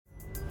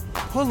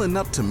Pulling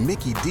up to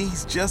Mickey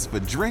D's just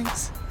for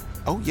drinks?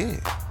 Oh yeah,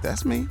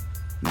 that's me.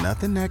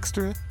 Nothing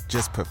extra,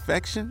 just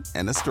perfection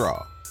and a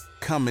straw.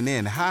 Coming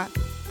in hot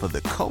for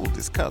the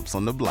coldest cups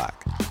on the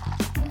block.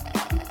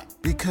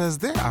 Because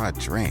there are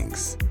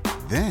drinks.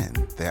 Then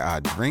there are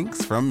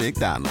drinks from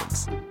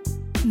McDonald's.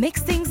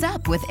 Mix things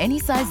up with any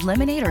size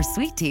lemonade or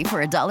sweet tea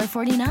for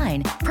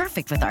 $1.49.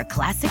 Perfect with our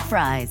classic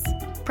fries.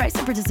 Price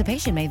and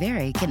participation may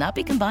vary. Cannot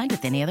be combined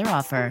with any other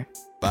offer.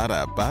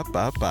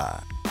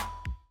 Ba-da-ba-ba-ba.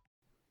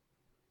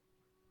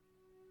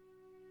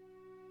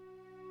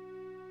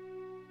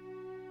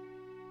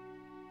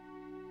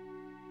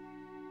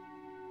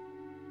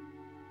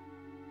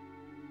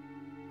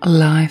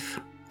 Life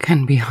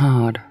can be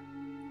hard.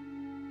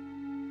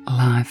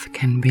 Life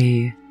can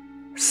be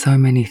so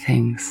many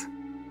things.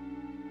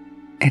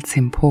 It's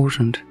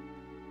important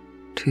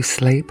to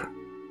sleep,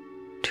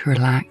 to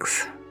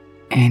relax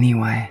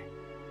anyway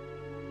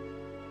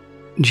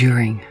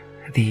during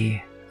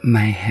the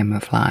mayhem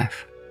of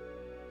life.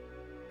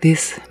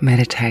 This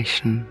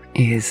meditation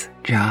is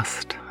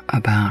just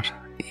about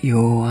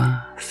your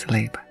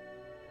sleep.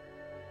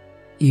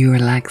 You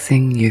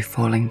relaxing, you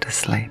falling to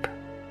sleep.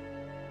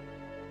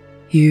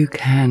 You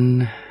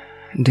can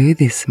do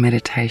this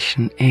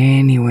meditation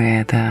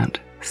anywhere that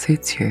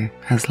suits you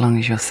as long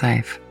as you're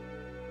safe.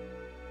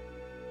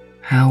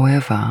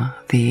 However,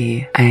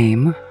 the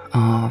aim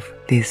of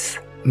this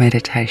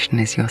meditation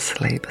is your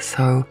sleep,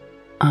 so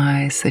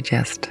I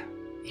suggest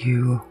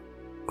you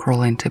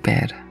crawl into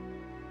bed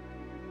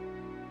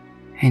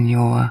in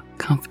your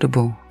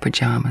comfortable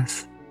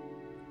pajamas.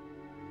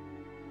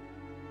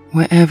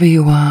 Wherever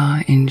you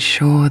are,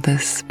 ensure the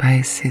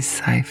space is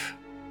safe.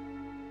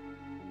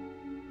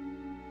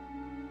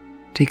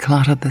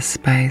 Declutter the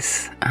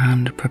space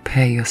and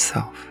prepare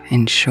yourself.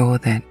 Ensure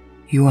that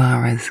you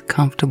are as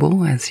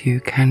comfortable as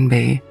you can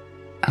be,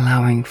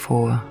 allowing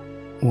for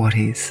what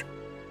is.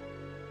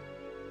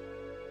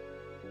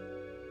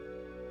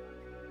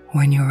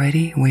 When you're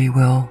ready, we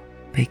will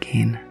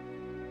begin.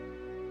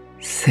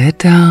 Sit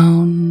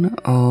down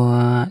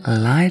or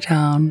lie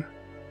down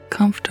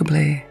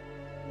comfortably,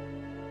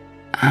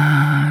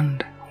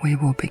 and we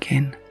will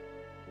begin.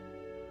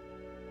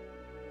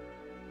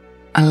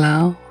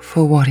 Allow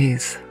for what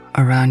is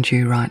around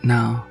you right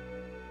now.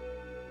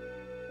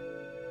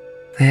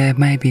 There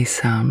may be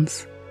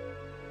sounds.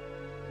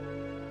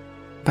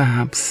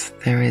 Perhaps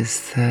there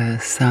is the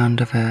sound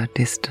of a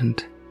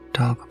distant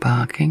dog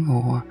barking,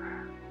 or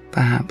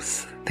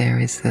perhaps there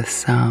is the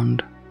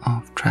sound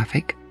of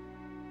traffic.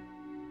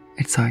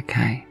 It's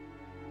okay.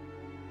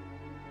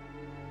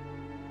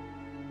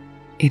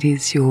 It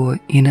is your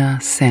inner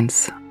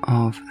sense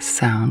of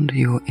sound,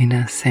 your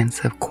inner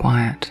sense of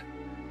quiet,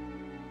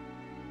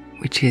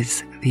 which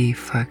is the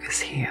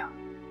focus here.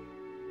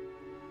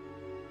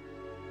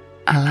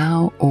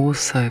 Allow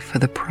also for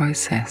the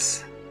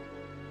process.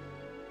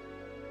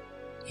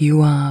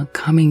 You are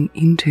coming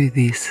into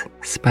this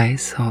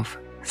space of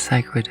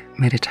sacred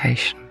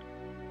meditation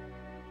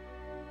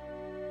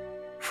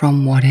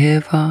from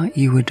whatever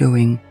you were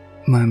doing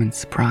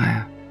moments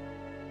prior.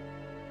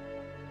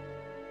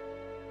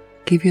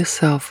 Give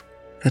yourself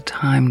the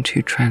time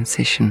to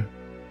transition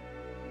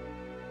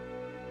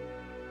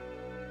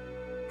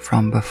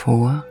from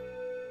before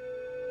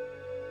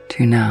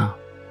to now.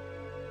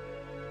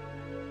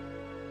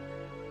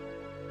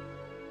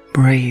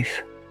 Breathe.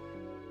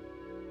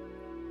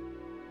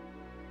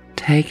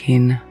 Take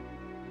in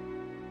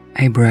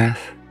a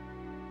breath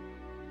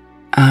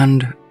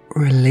and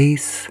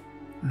release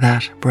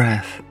that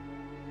breath.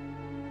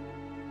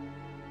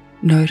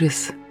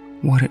 Notice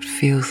what it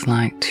feels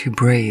like to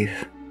breathe,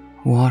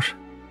 what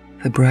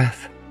the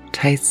breath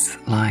tastes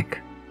like.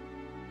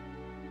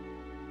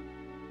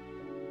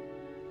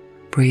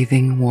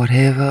 Breathing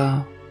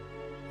whatever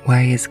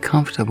way is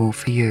comfortable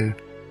for you.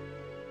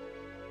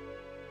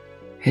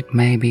 It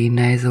may be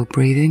nasal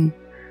breathing,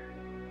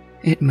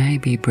 it may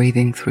be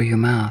breathing through your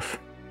mouth.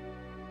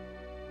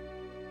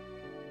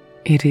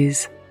 It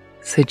is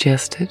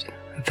suggested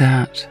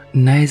that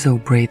nasal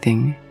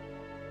breathing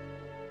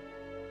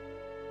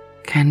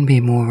can be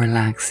more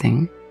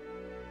relaxing.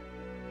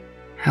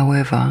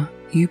 However,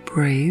 you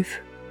breathe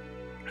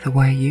the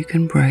way you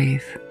can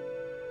breathe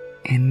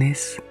in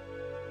this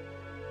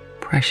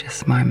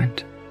precious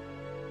moment.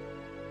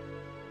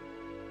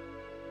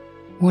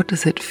 What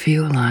does it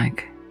feel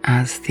like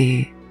as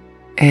the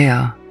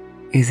air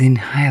is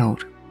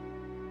inhaled?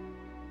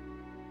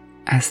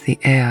 As the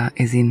air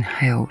is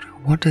inhaled,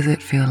 what does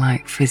it feel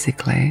like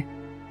physically?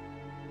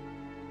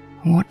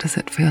 What does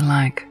it feel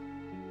like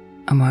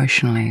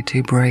emotionally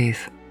to breathe?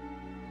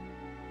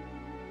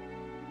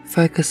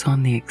 Focus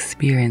on the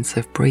experience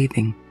of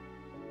breathing,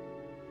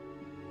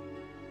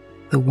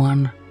 the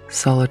one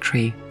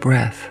solitary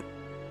breath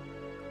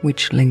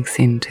which links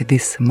into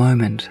this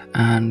moment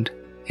and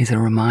is a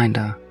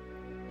reminder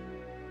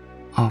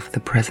of the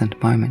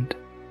present moment,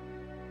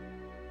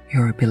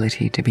 your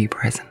ability to be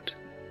present.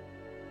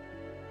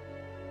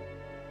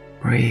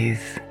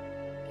 Breathe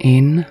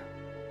in.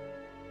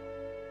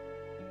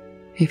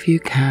 If you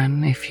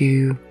can, if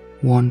you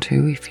want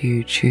to, if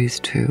you choose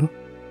to,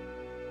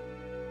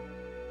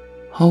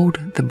 hold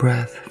the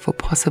breath for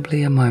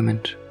possibly a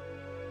moment,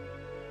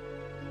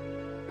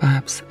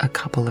 perhaps a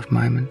couple of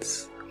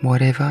moments,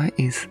 whatever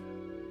is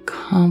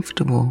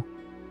comfortable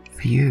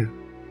for you,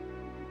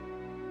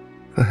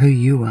 for who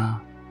you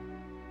are.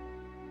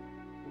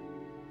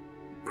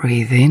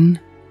 Breathe in,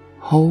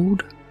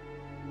 hold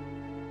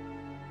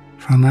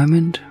for a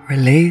moment,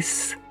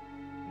 release,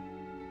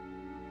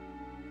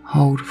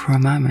 hold for a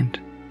moment.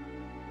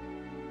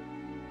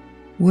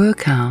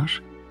 Work out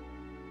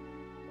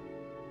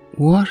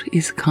what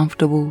is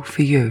comfortable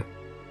for you.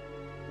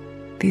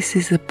 This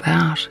is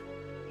about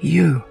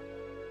you.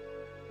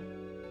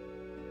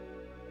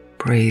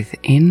 Breathe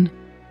in,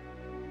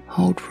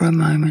 hold for a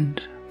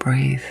moment,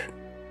 breathe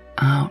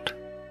out,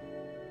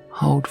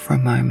 hold for a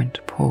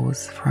moment,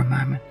 pause for a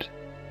moment.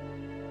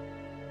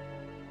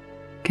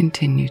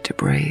 Continue to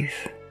breathe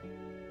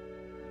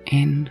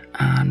in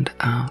and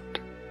out.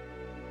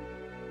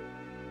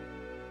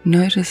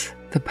 Notice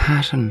the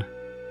pattern,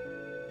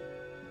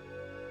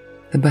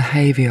 the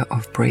behavior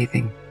of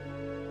breathing,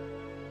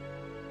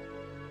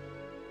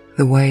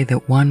 the way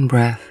that one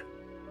breath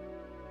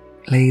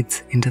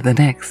leads into the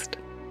next,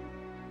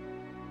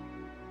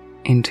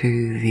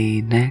 into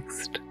the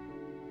next,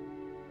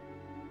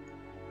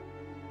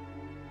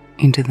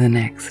 into the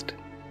next.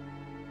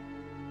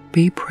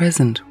 Be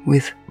present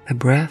with the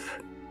breath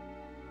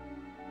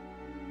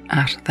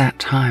at that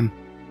time,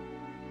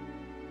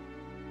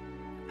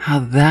 how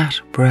that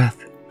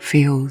breath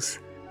feels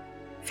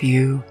for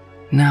you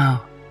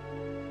now.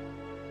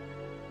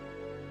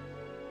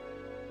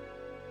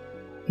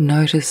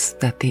 Notice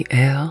that the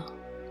air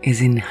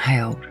is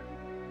inhaled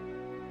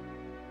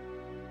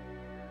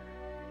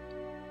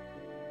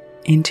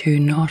into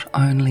not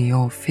only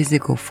your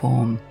physical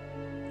form,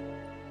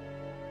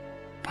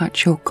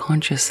 but your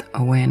conscious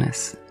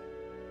awareness.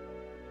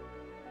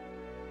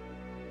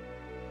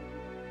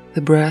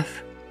 The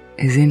breath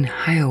is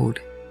inhaled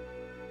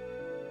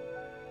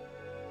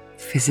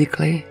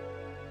physically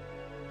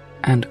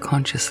and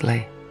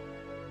consciously.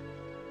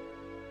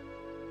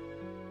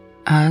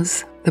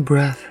 As the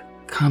breath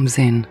comes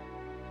in,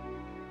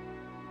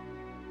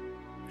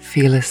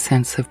 feel a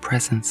sense of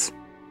presence.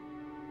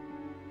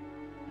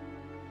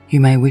 You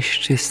may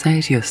wish to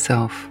say to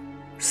yourself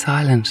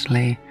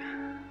silently,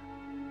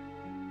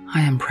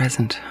 I am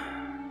present.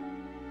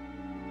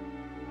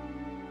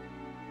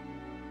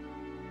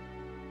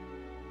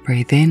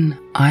 Breathe in,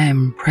 I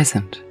am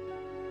present.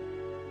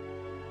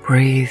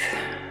 Breathe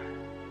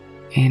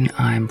in,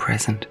 I am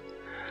present.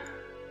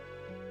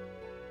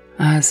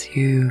 As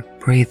you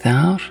breathe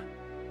out,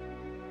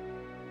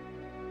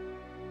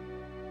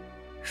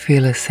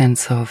 feel a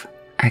sense of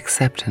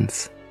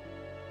acceptance.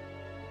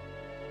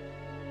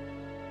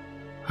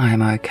 I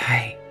am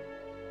okay.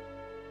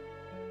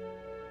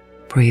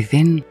 Breathe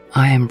in,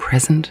 I am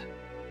present.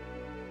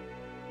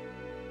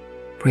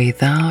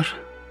 Breathe out,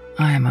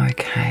 I am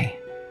okay.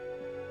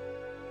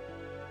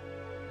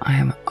 I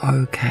am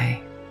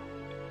okay.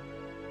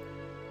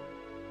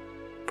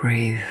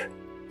 Breathe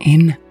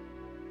in,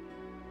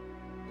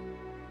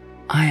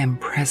 I am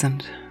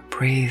present.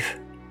 Breathe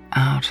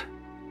out,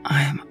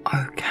 I am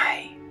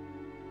okay.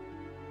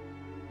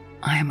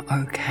 I am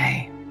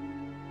okay.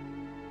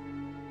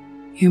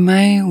 You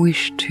may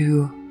wish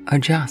to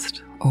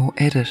adjust or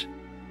edit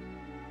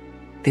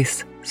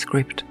this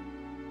script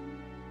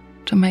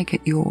to make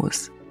it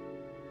yours.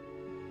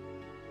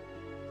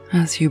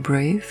 As you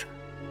breathe,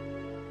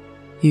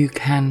 you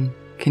can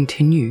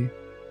continue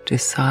to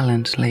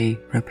silently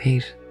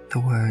repeat the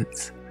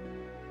words,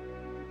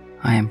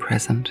 I am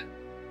present,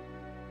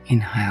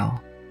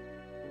 inhale,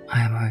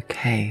 I am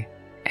okay,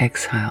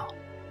 exhale.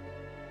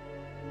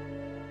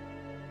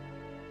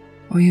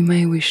 Or you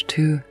may wish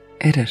to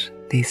edit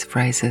these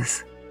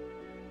phrases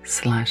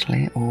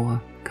slightly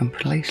or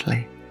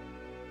completely.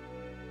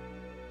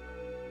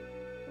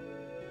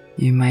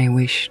 You may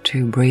wish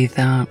to breathe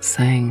out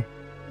saying,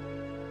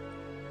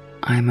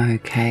 I'm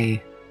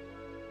okay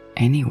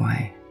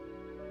anyway.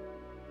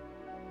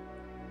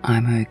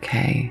 I'm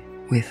okay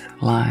with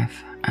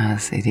life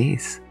as it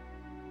is.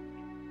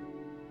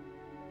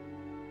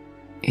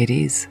 It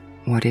is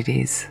what it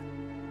is.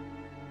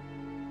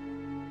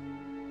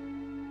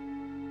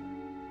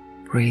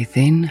 Breathe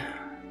in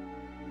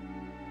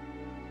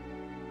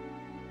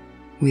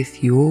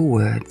with your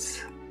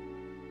words.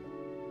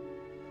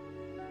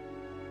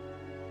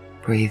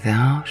 Breathe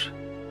out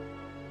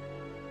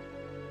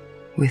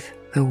with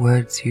the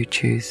words you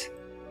choose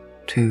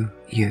to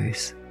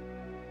use.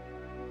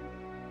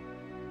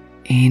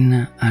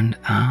 In and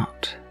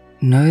out.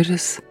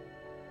 Notice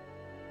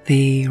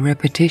the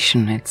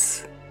repetition.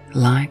 It's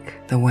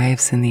like the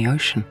waves in the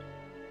ocean.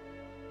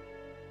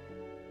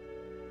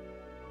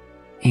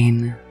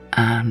 In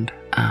and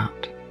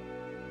out.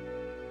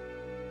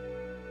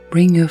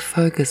 Bring your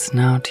focus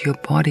now to your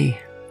body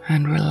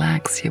and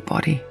relax your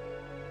body.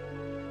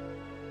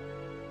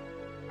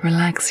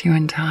 Relax your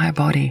entire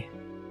body.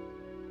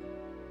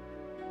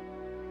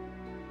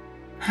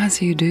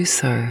 As you do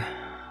so,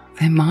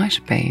 there might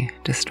be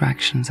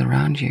distractions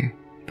around you,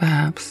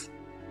 perhaps.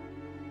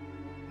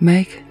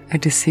 Make a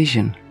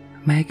decision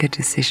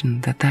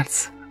that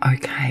that's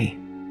okay.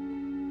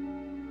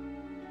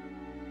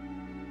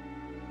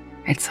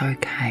 It's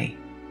okay.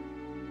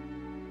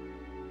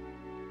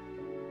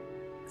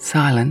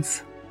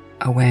 Silence,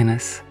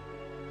 awareness,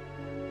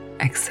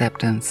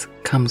 acceptance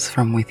comes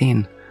from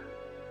within,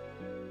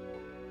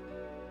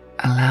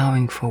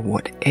 allowing for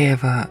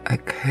whatever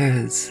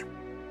occurs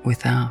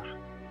without.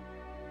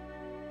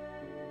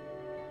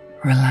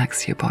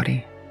 Relax your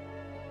body.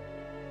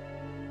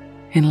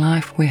 In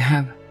life we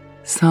have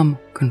some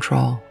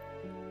control.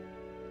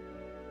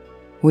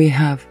 We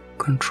have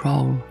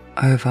control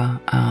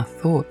over our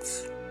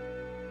thoughts.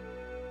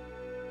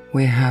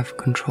 We have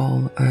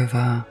control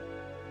over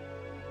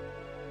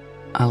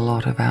a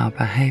lot of our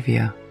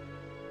behavior.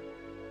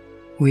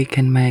 We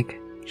can make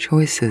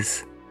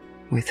choices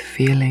with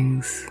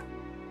feelings,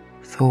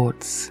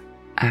 thoughts,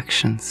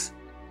 actions.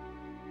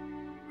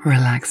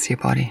 Relax your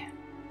body.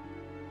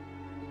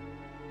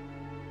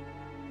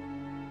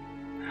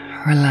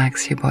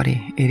 Relax your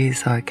body. It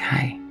is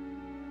okay.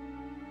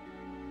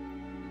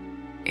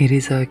 It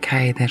is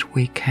okay that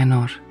we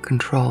cannot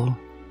control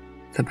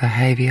the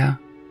behavior,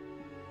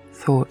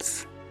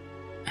 thoughts,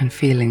 and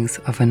feelings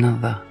of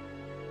another.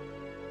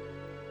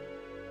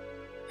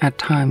 At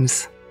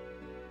times,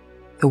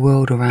 the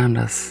world around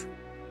us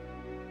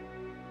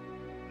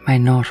may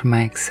not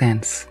make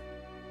sense.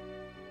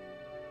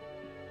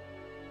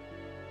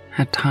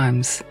 At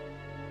times,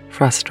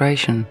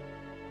 frustration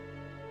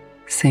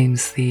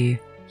seems the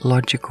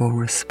logical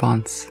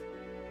response.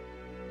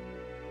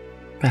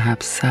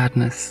 Perhaps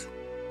sadness,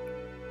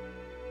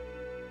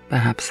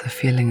 perhaps a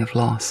feeling of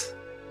loss.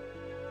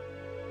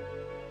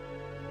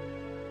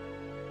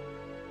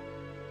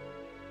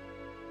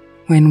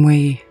 When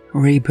we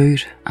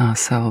reboot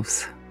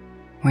ourselves,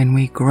 when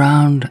we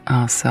ground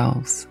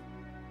ourselves,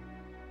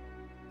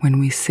 when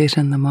we sit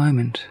in the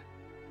moment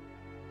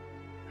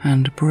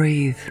and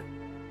breathe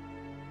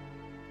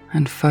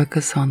and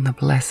focus on the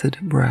blessed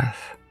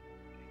breath,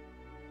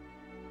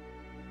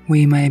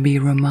 we may be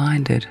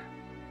reminded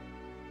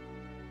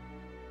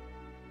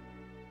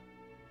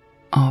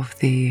of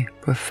the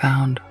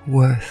profound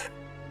worth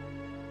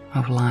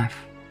of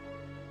life,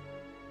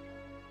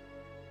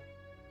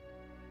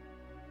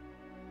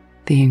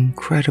 the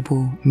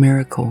incredible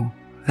miracle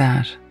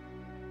that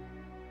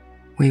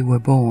we were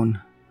born,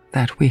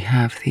 that we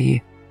have the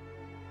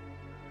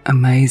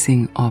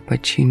amazing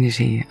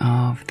opportunity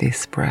of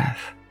this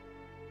breath.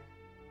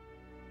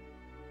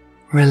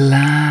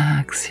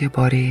 Relax your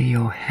body,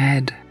 your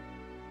head,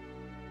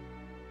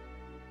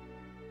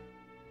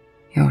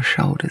 your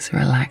shoulders,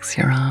 relax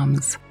your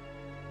arms,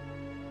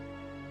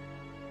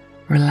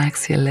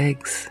 relax your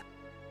legs,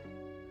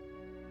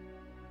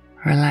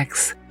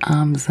 relax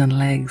arms and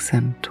legs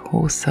and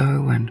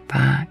torso and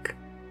back.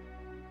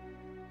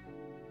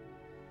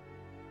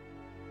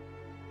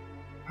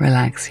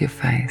 Relax your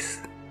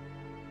face.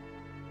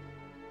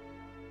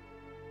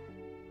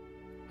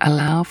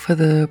 Allow for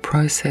the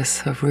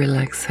process of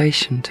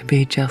relaxation to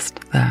be just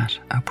that,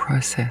 a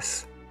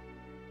process.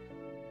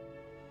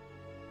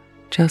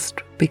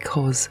 Just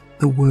because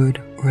the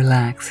word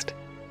relaxed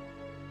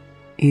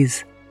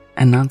is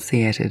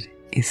enunciated,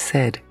 is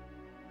said,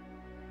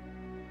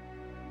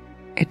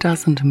 it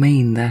doesn't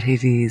mean that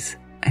it is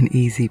an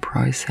easy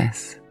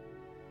process.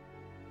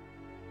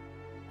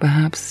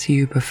 Perhaps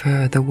you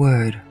prefer the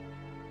word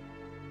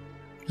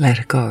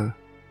let go.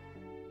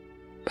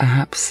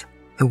 Perhaps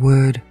the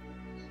word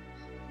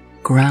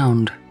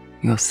ground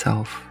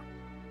yourself,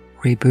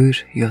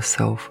 reboot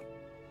yourself,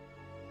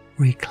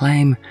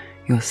 reclaim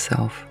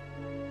yourself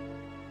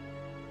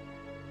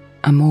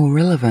are more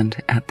relevant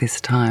at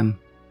this time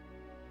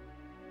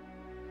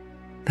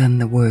than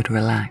the word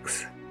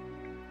relax.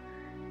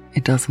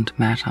 It doesn't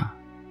matter.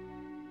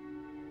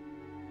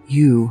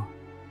 You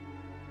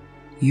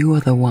are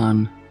the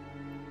one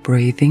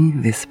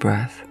breathing this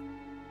breath.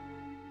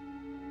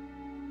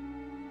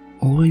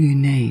 All you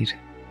need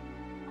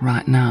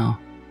right now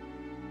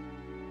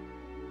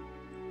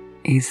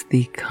is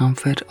the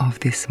comfort of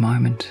this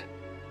moment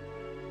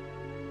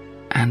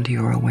and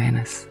your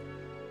awareness.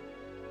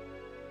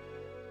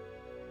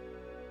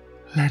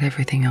 Let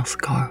everything else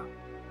go.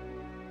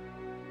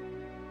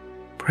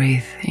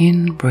 Breathe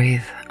in,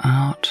 breathe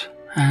out,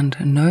 and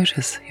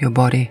notice your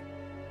body.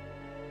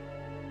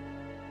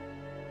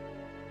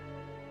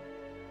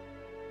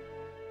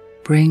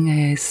 Bring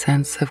a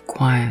sense of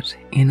quiet,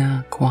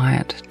 inner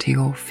quiet, to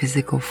your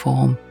physical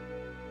form.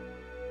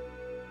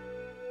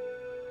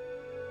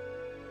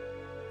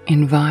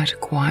 Invite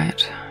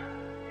quiet,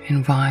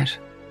 invite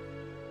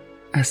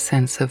a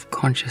sense of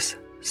conscious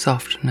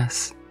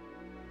softness,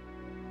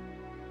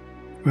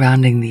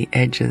 rounding the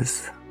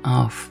edges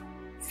of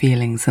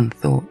feelings and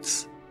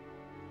thoughts.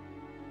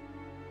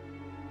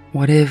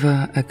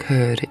 Whatever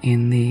occurred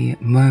in the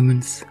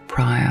moments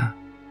prior,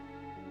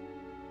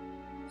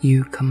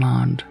 you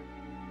command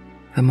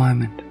the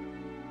moment.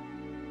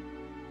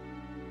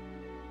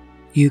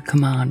 You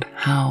command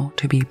how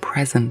to be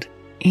present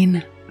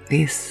in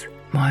this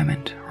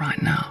moment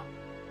right now?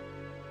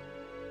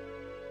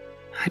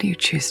 How do you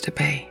choose to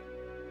be?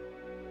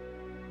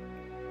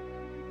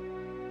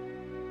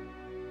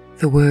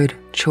 The word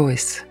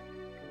choice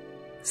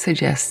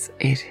suggests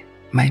it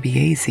may be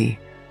easy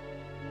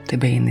to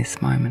be in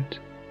this moment.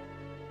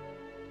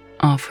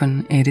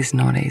 Often it is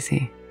not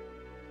easy.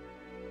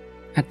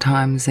 At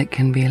times it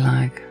can be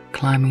like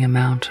climbing a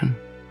mountain.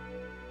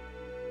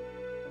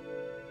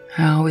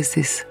 How is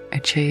this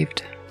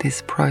achieved,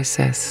 this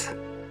process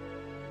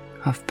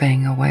of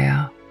being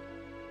aware?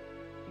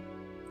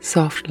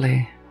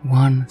 Softly,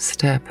 one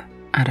step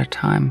at a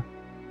time.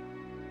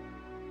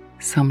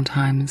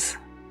 Sometimes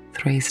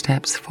 3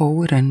 steps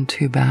forward and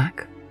 2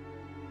 back.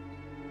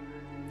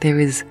 There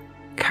is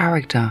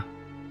character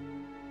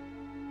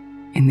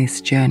in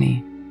this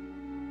journey,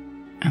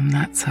 and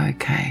that's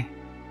okay.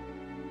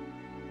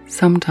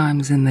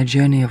 Sometimes in the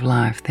journey of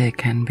life there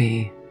can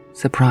be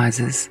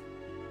surprises,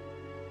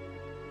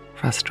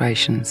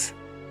 frustrations,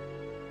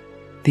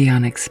 the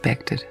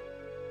unexpected.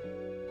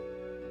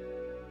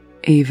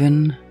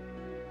 Even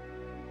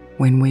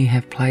when we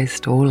have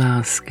placed all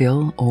our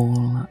skill,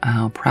 all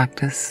our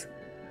practice,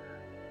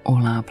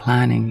 all our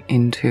planning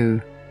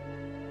into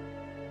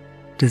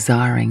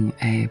desiring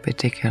a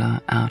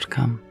particular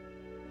outcome,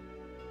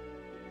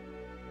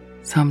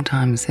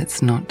 sometimes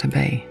it's not to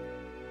be.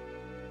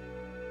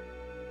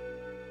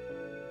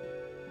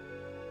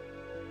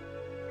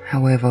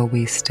 However,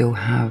 we still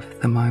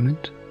have the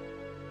moment.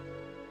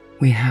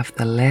 We have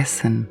the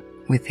lesson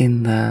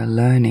within the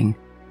learning,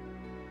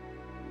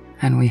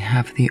 and we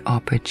have the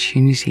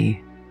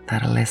opportunity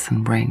that a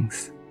lesson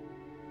brings.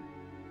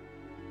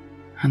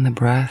 And the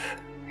breath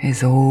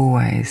is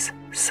always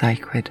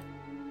sacred.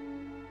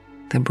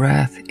 The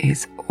breath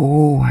is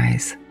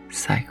always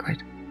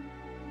sacred.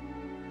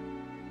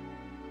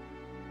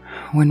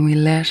 When we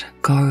let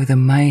go the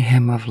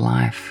mayhem of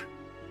life,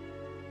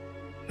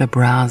 the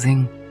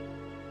browsing,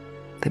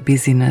 the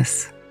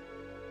busyness,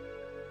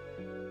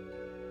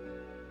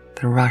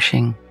 the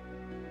rushing,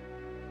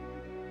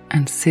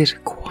 and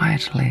sit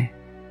quietly,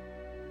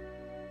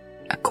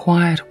 a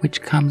quiet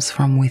which comes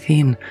from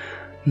within,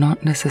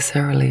 not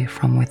necessarily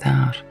from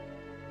without,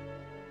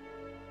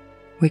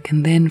 we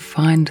can then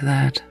find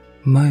that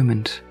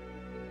moment,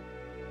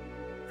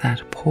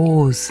 that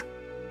pause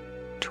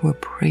to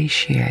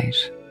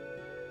appreciate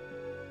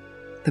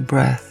the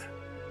breath,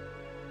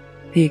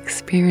 the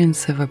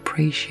experience of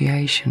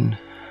appreciation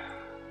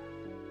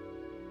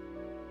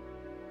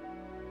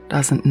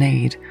doesn't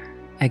need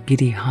a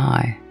giddy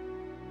high,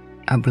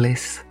 a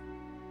bliss,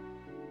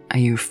 a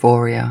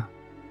euphoria.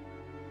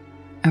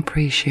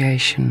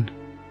 Appreciation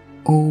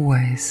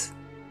always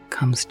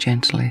comes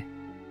gently,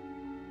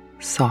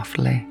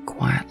 softly,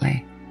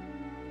 quietly.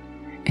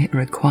 It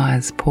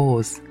requires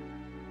pause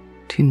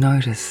to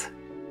notice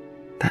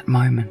that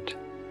moment.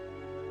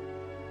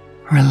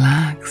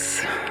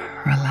 Relax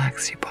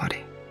your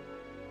body.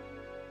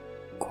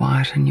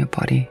 Quieten your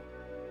body.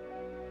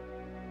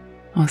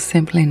 Or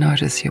simply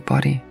notice your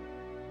body,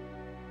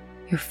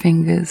 your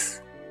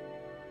fingers,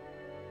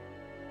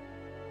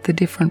 the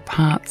different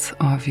parts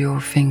of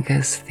your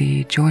fingers,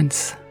 the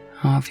joints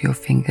of your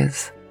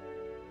fingers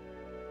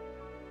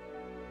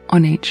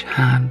on each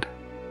hand.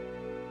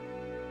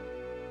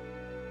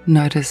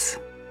 Notice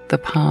the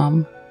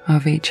palm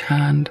of each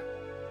hand,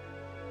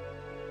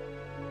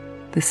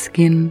 the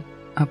skin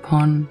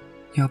upon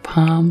your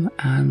palm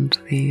and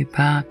the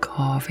back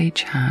of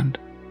each hand.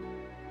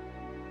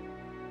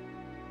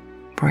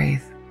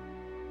 Breathe.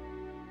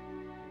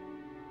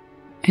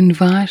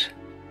 Invite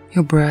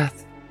your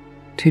breath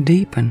to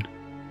deepen,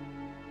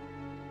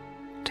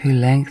 to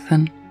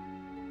lengthen.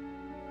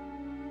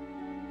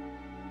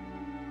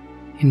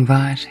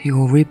 Invite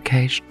your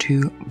ribcage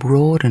to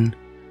broaden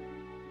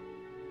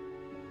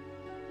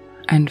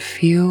and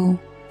feel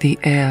the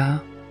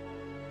air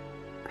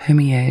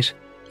permeate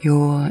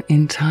your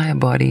entire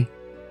body.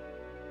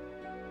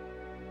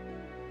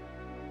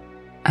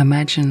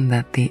 Imagine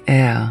that the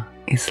air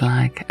is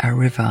like a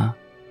river,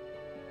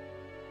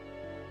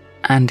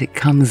 and it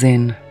comes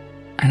in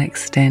and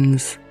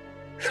extends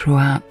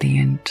throughout the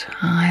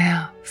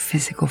entire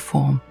physical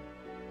form,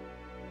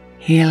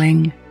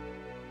 healing,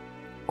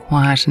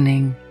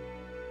 quietening,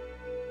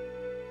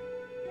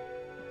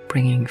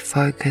 bringing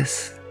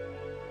focus,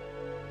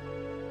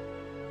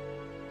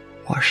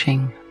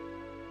 washing,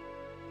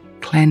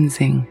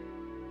 cleansing,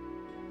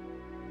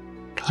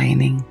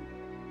 cleaning,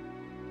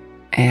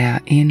 air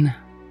in,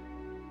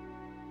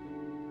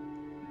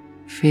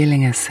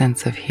 feeling a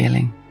sense of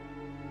healing,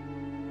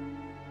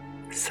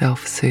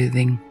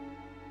 self-soothing.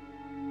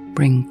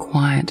 Bring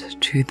quiet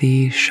to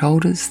the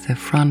shoulders, the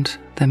front,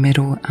 the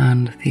middle,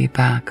 and the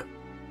back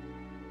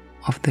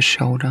of the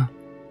shoulder,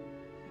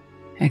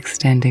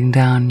 extending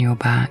down your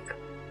back.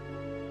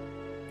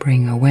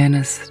 Bring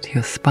awareness to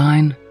your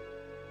spine,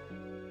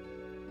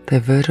 the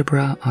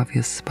vertebra of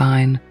your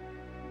spine,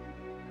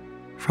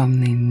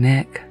 from the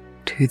neck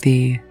to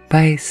the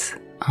base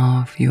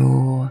of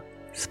your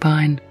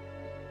spine.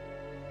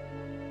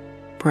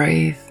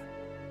 Breathe.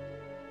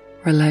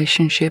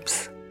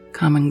 Relationships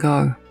come and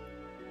go.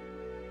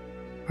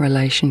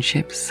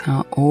 Relationships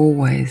are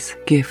always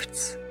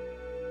gifts.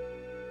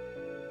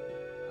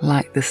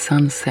 Like the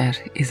sunset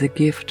is a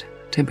gift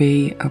to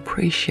be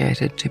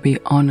appreciated, to be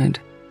honored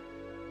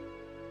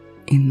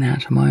in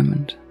that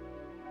moment.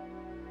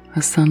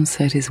 A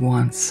sunset is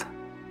once.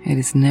 It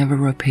is never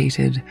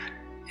repeated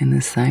in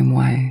the same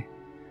way.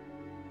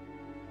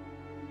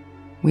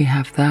 We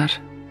have that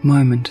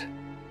moment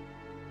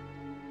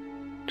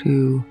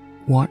to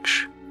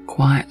watch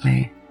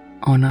quietly,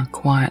 honor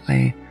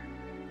quietly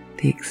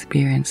the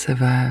experience of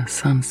a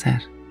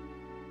sunset.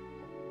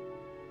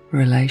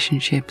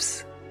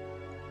 Relationships,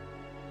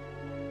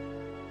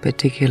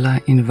 particular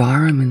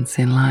environments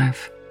in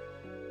life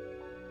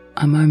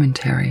are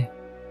momentary,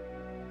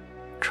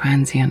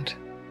 transient.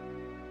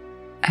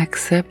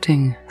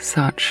 Accepting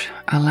such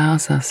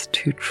allows us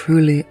to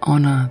truly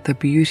honor the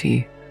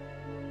beauty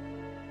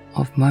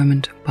of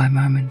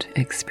moment-by-moment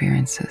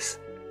experiences.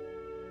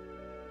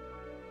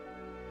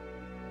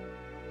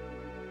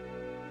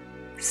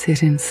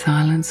 Sit in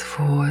silence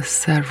for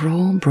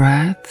several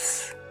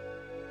breaths,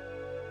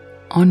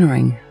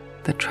 honoring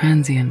the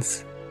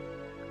transience,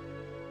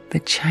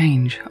 the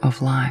change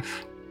of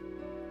life,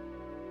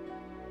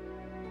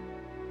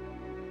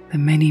 the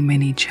many,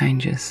 many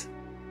changes.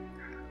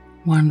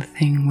 One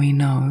thing we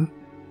know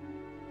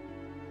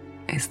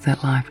is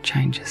that life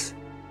changes.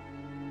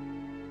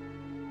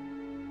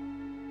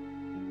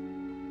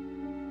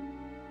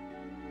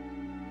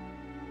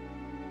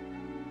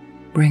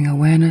 Bring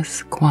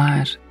awareness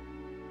quiet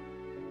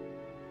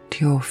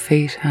to your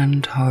feet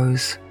and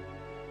toes,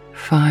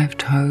 5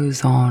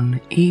 toes on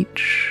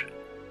each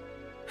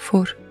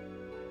foot.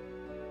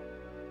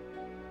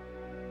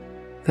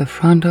 The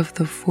front of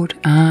the foot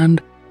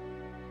and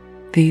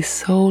the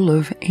sole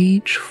of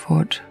each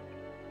foot,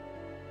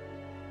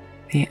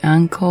 the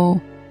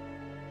ankle,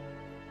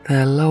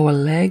 the lower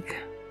leg,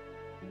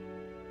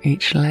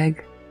 each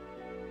leg,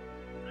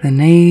 the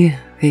knee,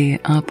 the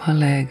upper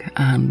leg,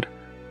 and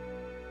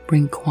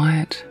bring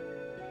quiet,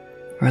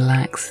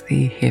 relax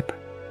the hip,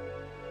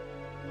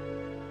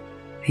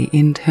 the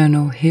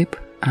internal hip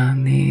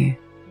and the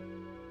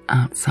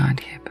outside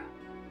hip.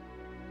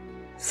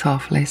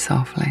 Softly,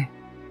 softly.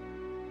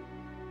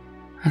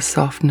 A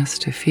softness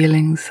to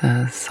feelings,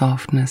 a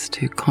softness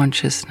to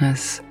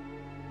consciousness,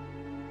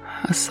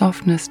 a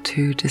softness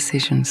to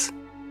decisions.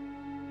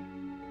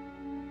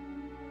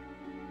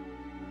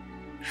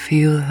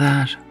 Feel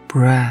that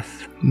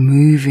breath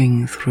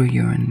moving through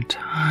your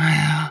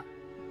entire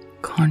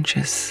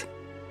conscious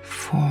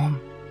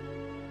form.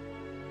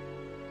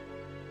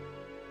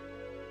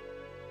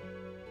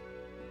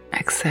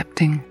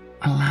 Accepting,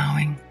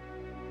 allowing,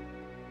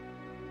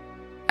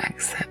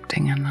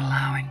 accepting and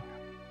allowing.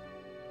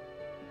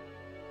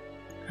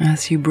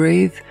 As you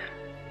breathe,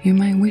 you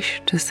may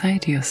wish to say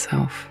to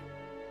yourself,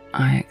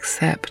 I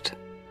accept,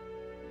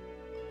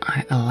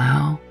 I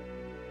allow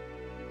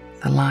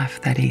the life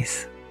that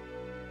is.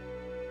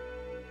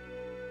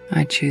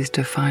 I choose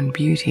to find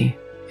beauty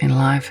in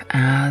life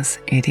as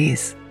it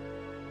is.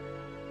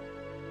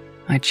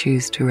 I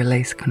choose to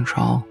release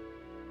control.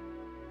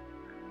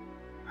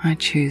 I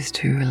choose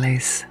to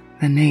release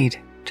the need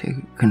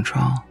to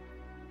control.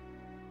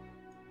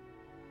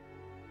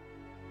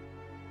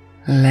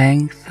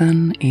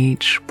 Lengthen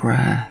each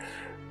breath.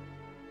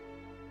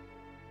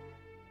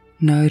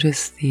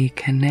 Notice the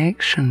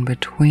connection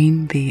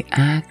between the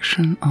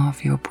action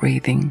of your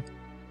breathing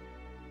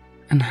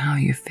and how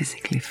you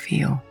physically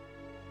feel.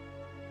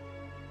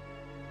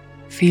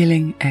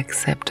 Feeling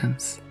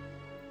acceptance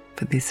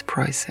for this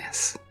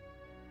process.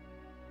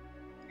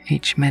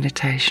 Each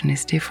meditation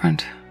is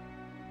different,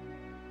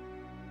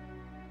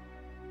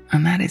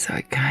 and that is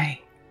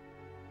okay.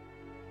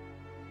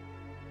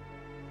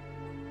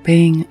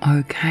 Being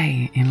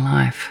okay in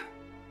life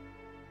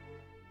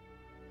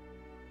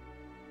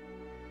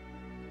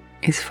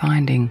is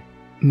finding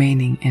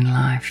meaning in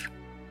life,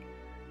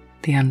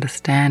 the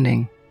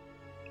understanding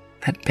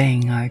that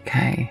being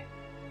okay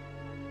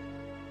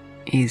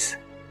is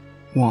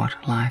what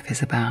life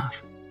is about,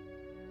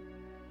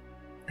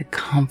 the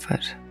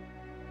comfort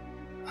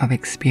of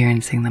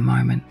experiencing the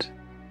moment,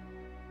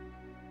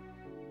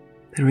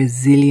 the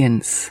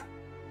resilience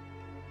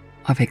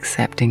of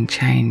accepting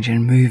change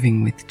and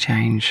moving with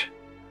change,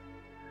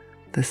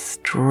 the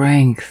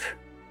strength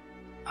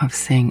of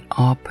seeing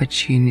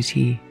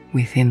opportunity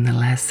within the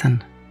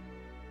lesson,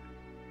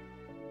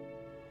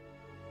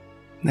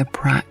 the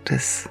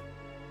practice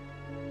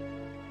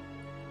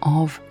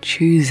of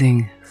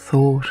choosing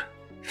thought,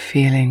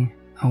 feeling,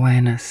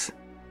 awareness.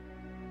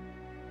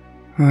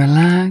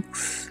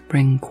 Relax,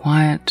 bring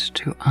quiet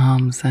to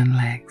arms and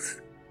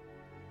legs.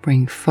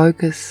 Bring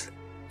focus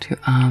to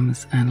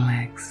arms and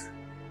legs.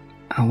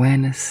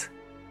 Awareness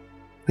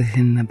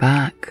within the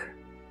back,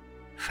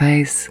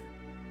 face,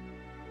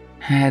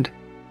 head.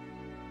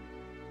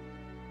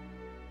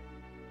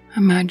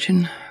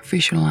 Imagine,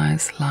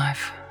 visualize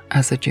life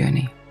as a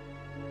journey.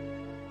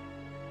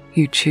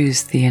 You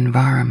choose the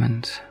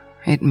environment.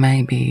 It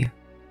may be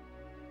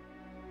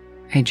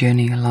a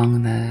journey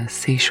along the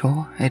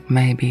seashore. It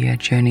may be a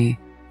journey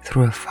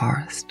through a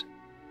forest.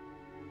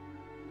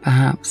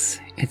 Perhaps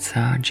it's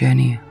a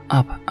journey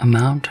up a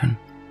mountain.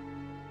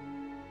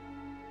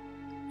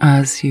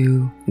 As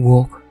you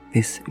walk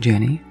this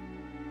journey,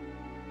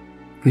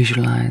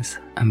 visualize,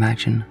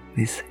 imagine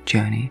this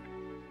journey.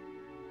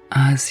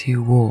 As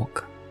you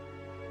walk,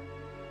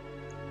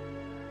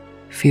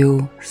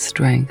 feel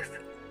strength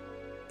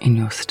in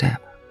your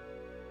step.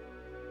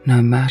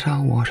 No matter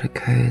what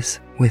occurs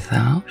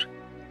without,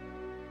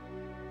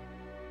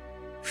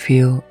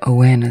 feel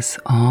awareness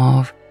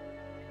of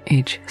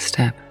each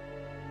step.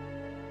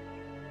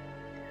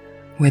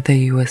 Whether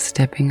you are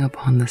stepping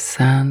upon the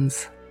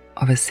sands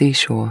of a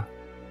seashore,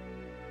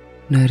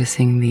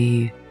 noticing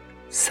the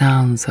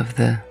sounds of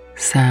the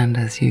sand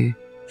as you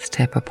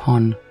step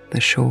upon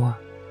the shore.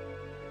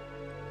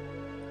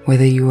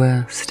 Whether you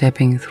are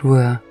stepping through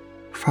a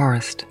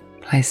forest,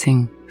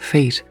 placing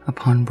feet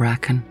upon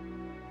bracken,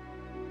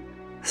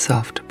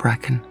 soft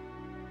bracken.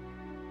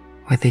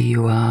 Whether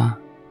you are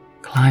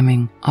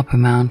climbing up a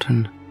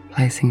mountain,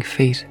 placing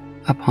feet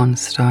upon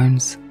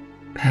stones,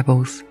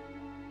 pebbles.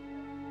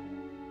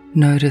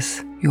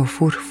 Notice your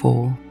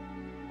footfall.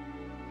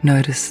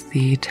 Notice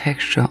the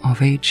texture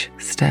of each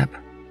step.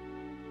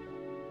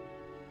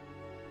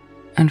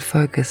 And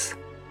focus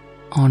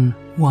on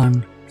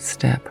one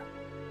step.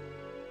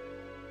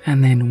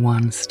 And then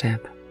one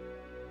step.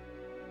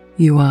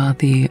 You are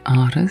the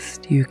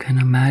artist. You can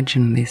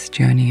imagine this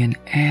journey in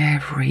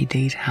every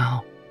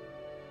detail.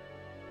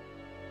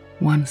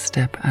 One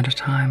step at a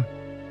time.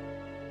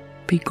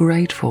 Be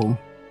grateful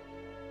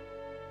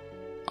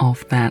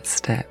of that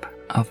step,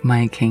 of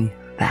making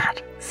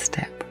that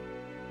step.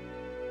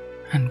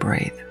 And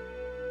breathe.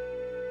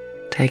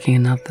 Taking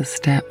another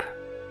step.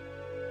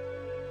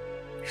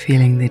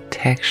 Feeling the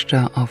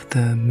texture of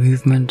the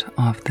movement,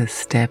 of the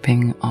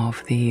stepping,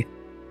 of the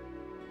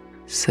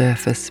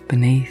surface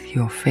beneath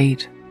your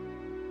feet.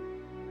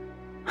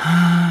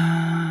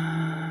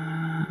 And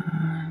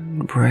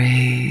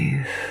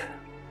breathe.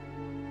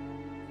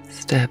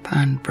 Step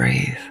and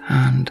breathe,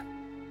 and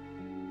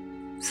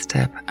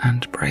step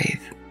and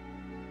breathe.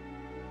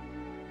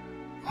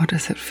 What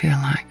does it feel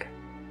like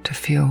to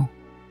feel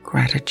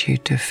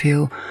gratitude, to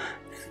feel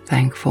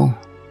thankful?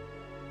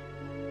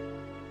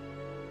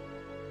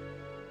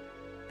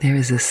 There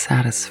is a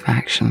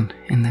satisfaction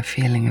in the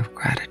feeling of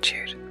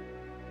gratitude,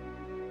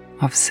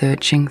 of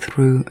searching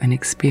through an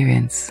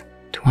experience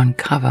to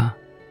uncover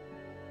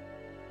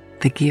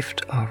the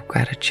gift of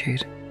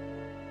gratitude.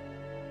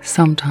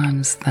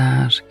 Sometimes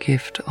that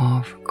gift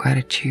of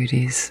gratitude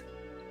is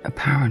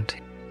apparent,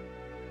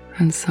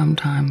 and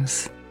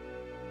sometimes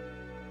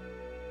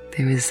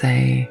there is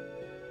a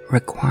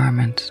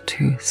requirement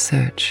to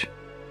search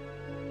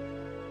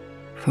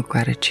for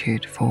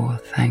gratitude, for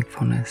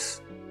thankfulness.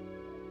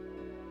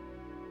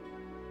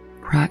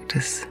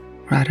 Practice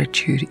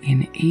gratitude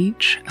in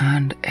each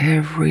and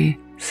every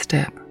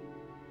step.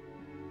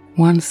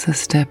 Once a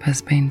step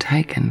has been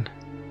taken,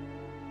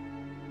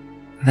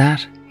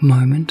 that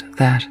moment,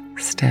 that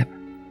step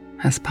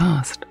has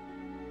passed.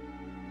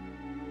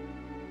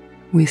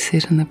 We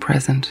sit in the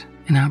present,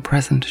 in our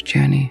present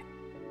journey,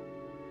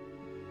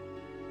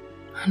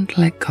 and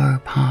let go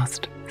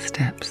past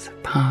steps,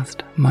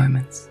 past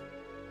moments.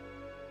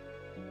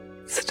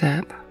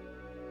 Step,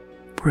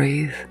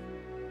 breathe,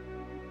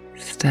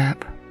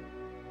 step,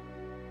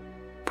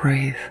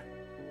 breathe,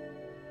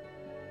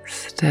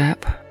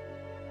 step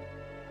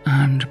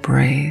and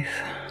breathe,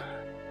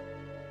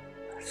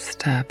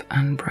 step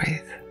and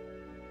breathe.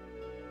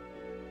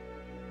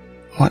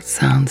 What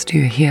sounds do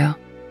you hear?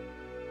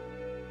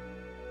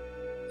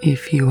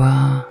 If you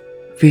are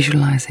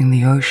visualizing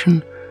the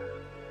ocean,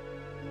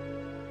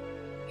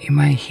 you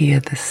may hear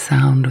the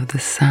sound of the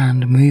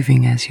sand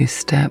moving as you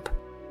step,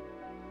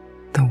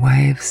 the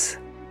waves.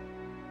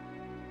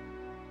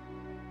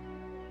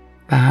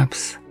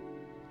 Perhaps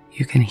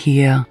you can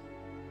hear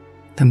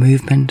the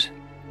movement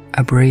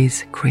a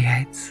breeze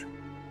creates.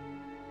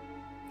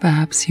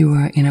 Perhaps you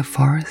are in a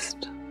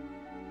forest.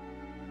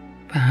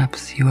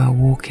 Perhaps you are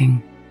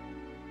walking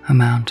a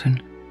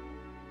mountain.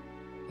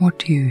 What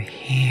do you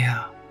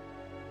hear?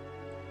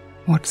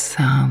 What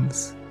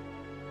sounds?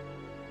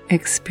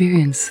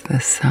 Experience the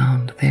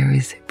sound. There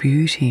is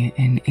beauty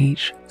in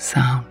each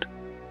sound.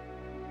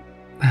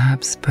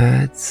 Perhaps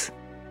birds,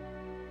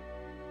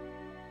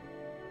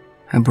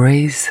 a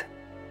breeze,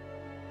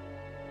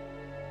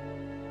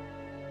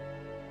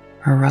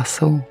 a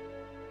rustle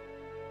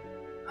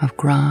of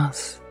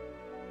grass.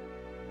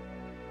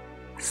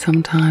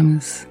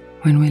 Sometimes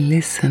when we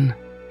listen,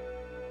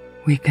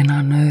 we can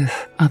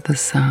unearth other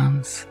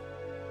sounds.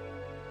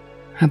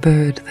 A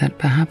bird that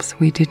perhaps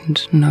we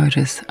didn't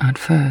notice at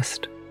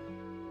first.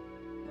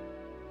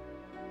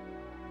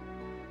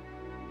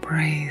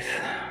 Breathe.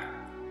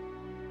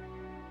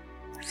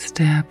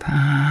 Step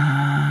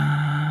and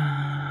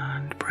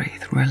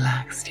breathe.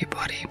 Relax your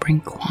body.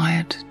 Bring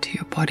quiet to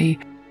your body.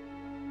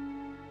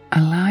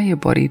 Allow your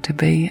body to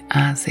be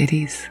as it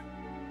is.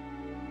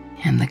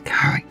 In the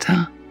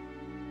character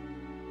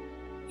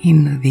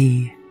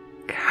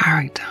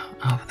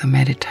of the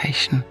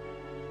meditation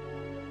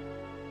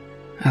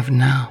of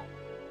now.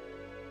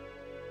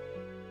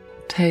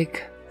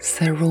 take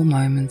several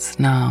moments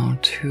now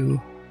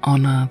to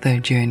honor the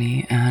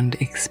journey and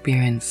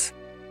experience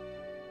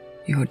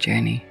your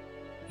journey,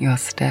 your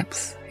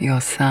steps, your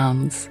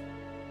sounds,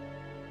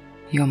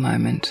 your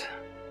moment.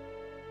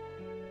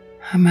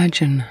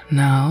 Imagine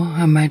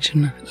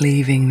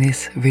leaving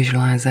this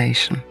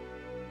visualization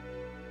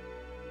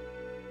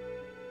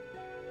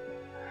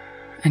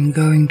and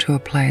going to a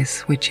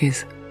place which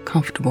is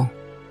comfortable.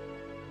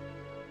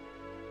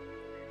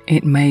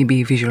 It may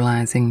be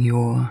visualizing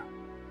you're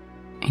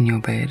in your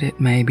bed. It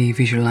may be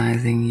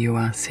visualizing you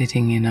are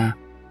sitting in a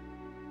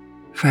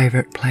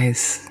favorite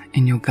place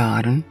in your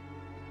garden.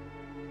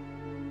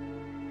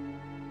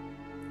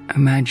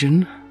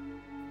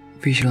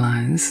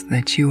 Visualize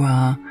that you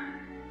are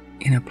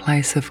in a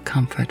place of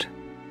comfort.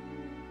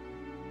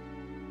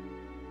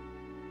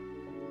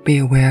 Be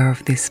aware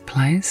of this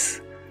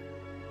place,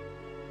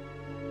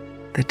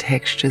 the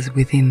textures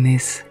within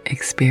this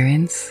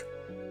experience.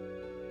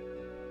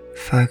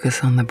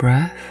 Focus on the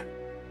breath,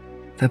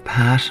 the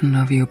pattern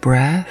of your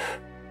breath.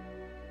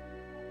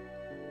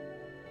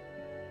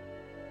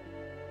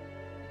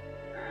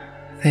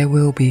 There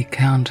will be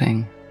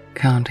counting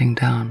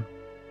down.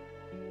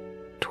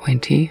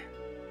 20,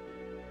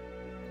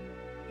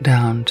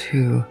 down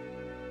to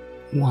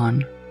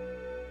 1.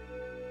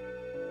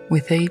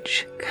 With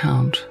each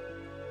count,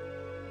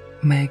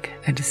 make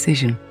a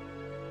decision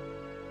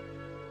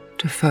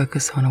to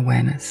focus on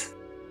awareness,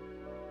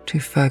 to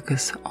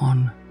focus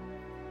on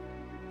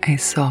a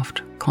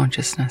soft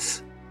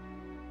consciousness,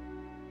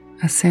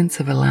 a sense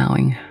of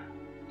allowing,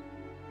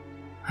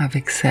 of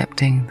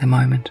accepting the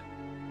moment.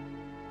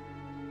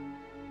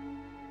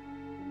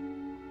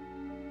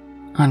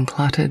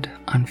 Uncluttered,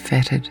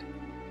 unfettered,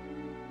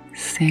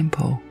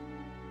 simple.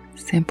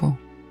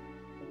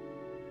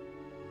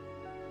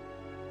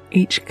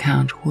 Each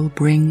count will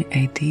bring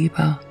a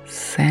deeper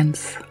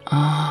sense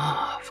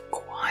of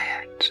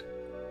quiet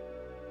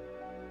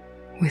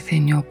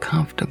within your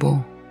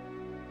comfortable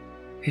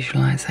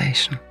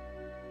visualization.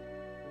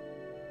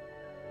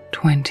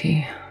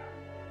 20.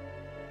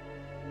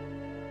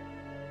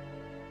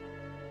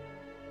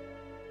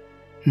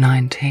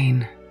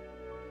 19.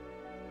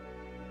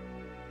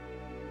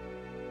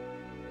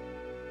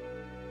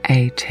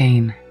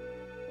 18.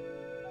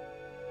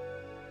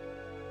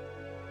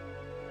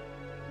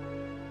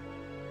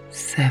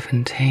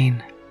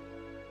 17.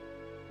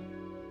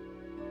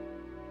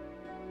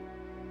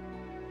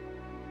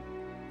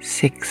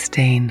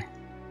 16.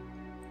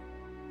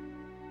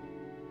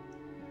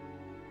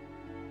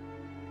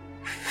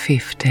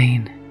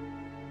 15.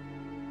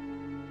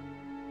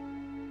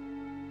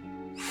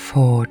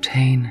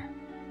 14.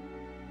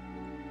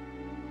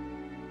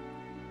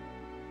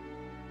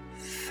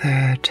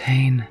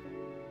 13.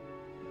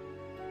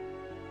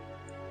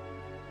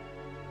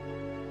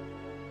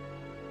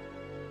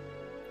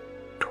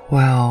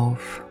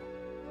 12.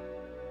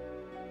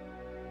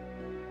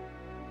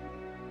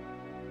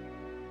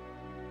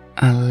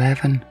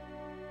 11.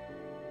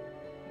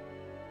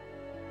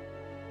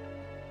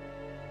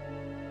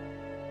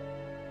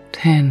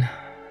 10.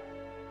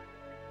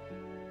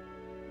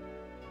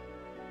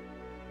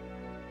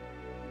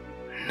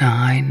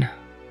 9.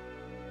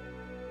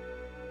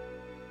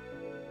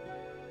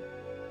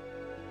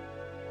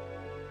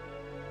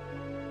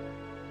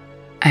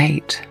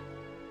 8.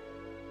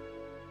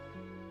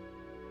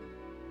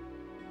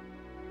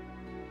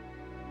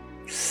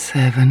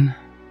 7.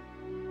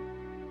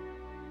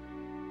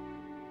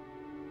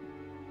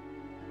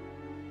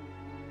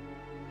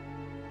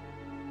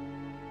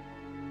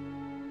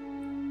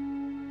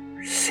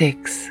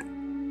 6.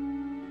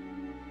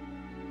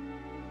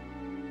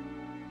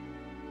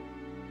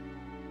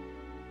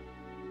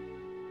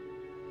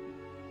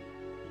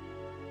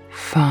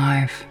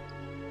 5.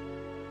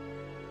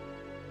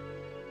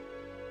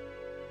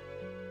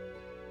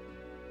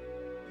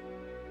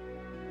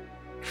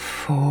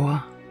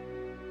 4.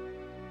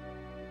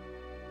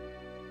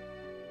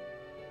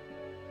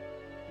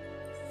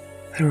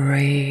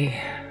 3.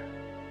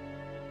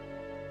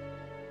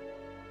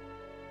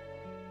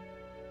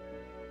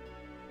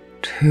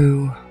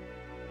 2.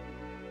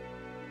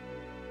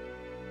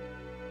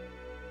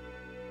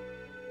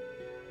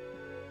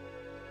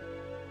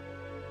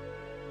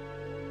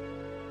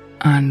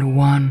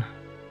 1.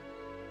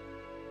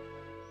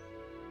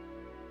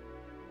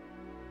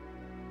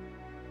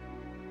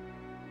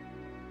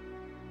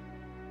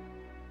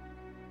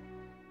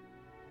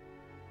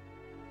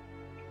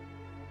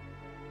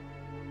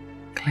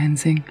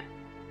 Cleansing,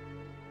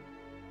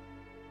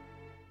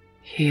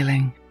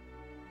 healing,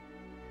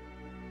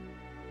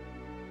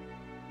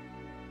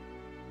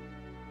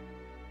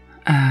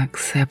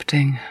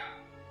 accepting,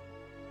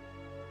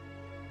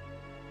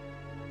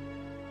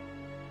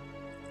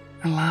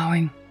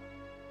 allowing,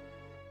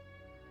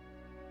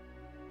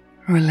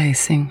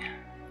 releasing,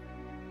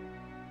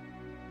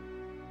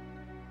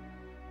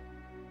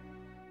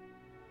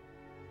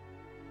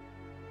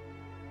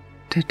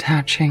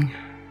 detaching,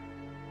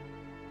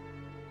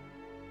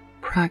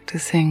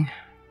 practicing,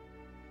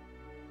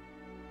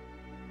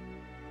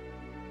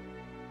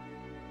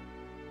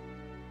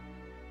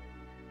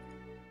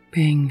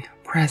 being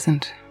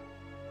present,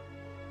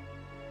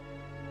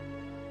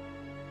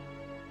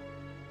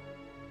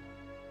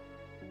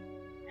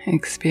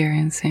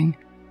 experiencing,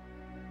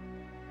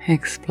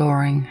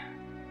 exploring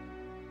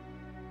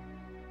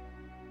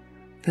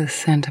the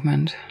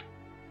sentiment,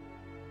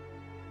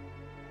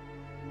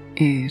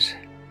 it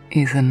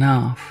is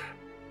enough.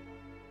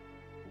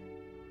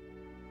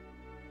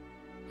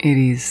 It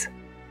is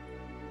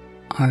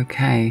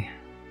okay.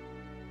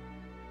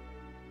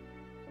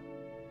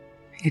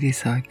 It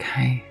is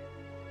okay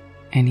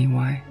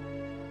anyway.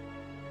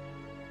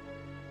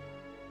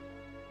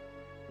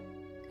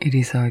 It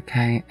is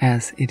okay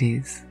as it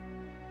is.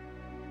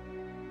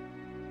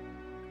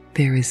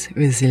 There is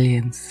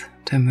resilience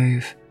to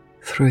move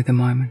through the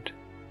moment.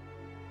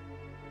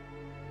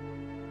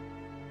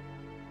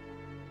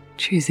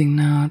 Choosing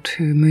now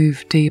to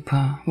move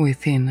deeper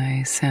within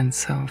a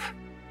sense of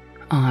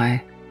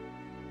I,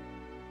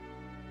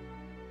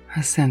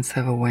 a sense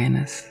of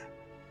awareness.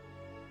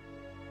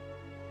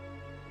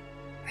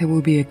 There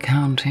will be a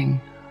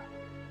counting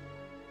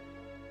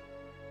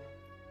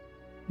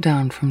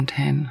down from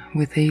 10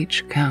 with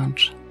each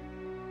count.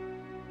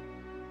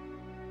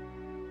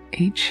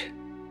 Each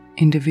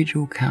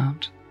individual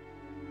count,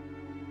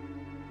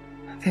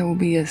 there will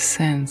be a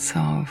sense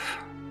of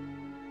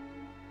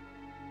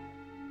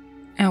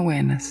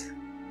awareness.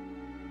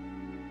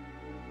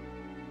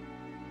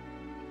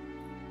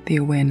 The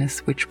awareness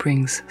which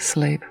brings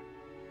sleep.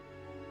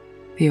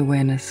 The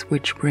awareness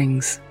which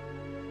brings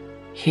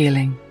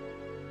healing,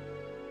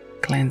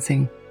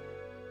 cleansing.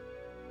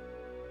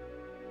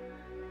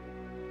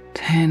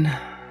 10,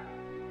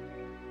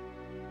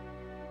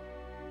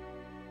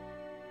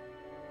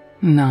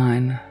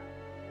 9.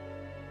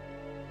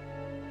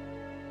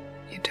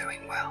 You're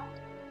doing well.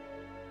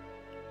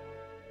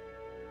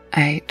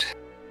 8,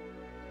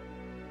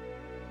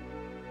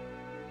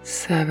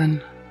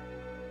 7,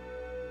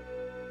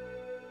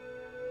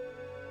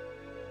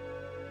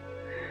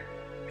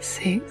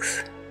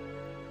 6,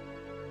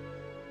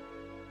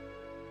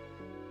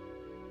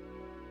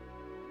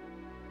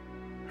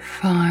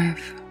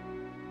 5,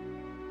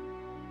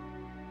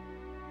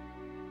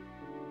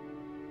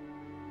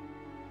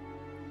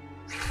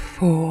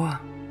 4,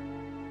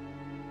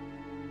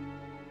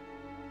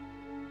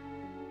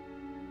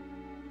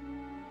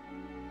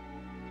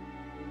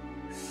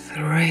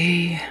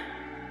 3,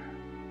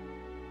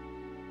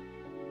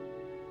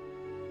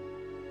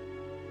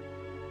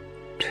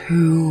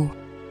 2,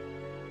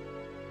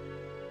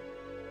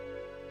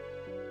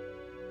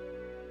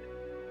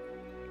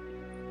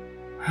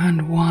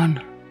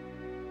 1.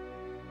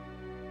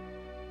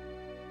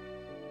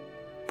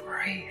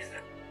 Breathe.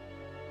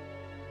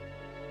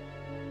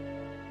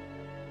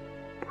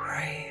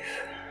 Breathe.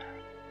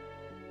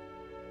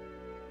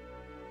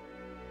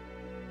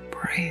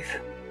 Breathe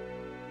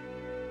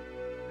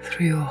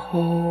through your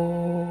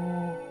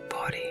whole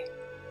body.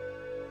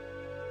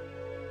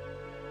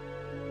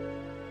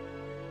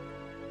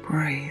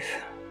 Breathe.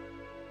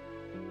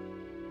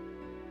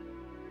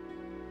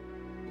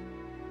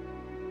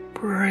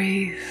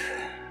 Breathe.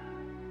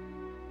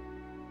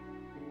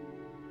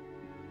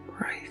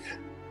 Breathe.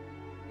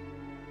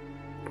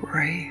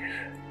 Breathe.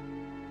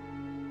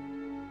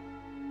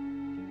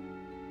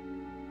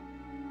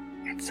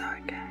 It's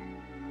okay.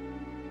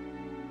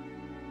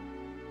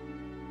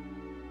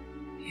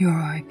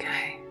 You're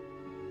okay.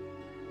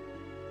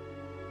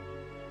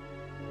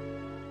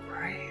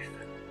 Breathe.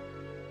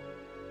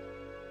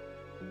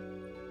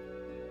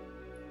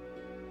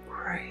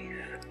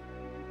 Breathe.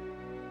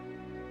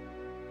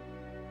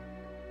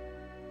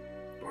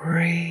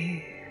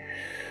 Breathe.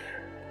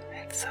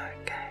 It's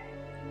okay.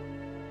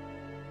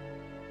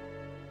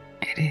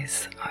 It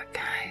is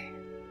okay.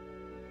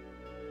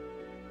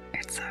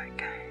 It's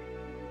okay.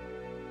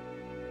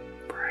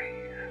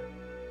 Breathe.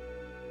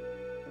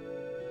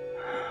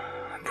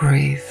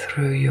 Breathe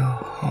through your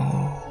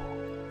whole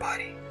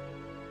body.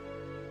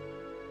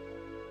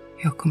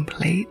 Your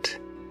complete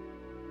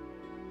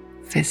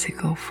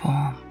physical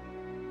form.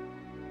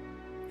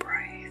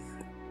 Breathe.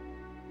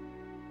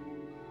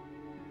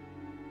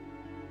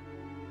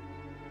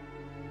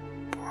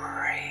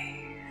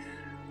 Breathe.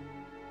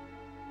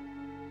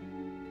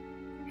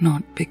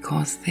 Not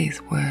because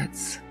these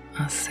words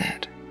are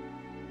said,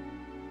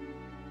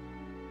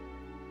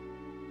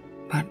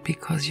 but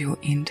because your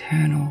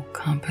internal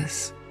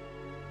compass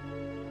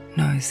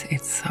knows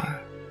it's so.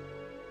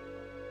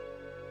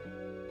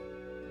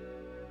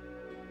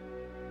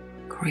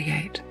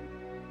 Create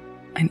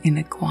an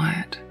inner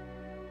quiet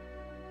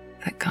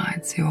that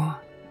guides your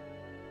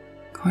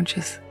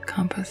conscious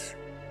compass.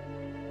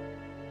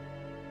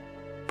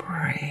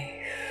 Breathe.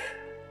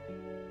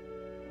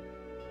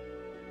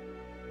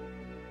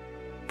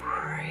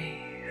 Breathe.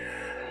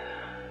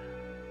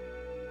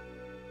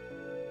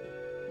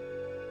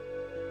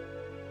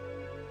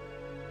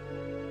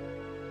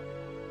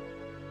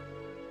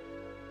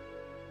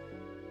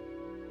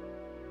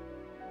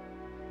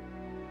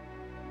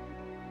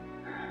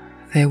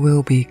 There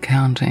will be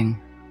counting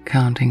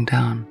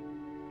down.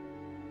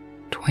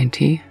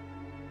 20,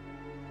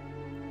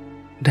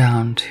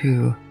 down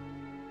to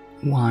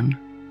 1.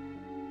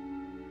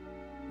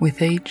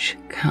 With each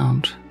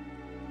count,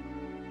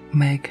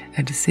 make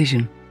a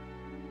decision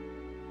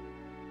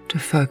to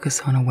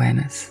focus on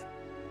awareness,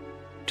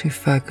 to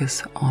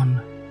focus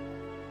on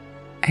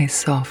a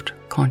soft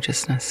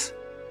consciousness,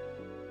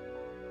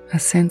 a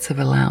sense of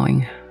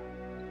allowing,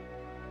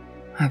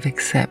 of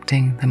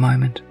accepting the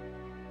moment.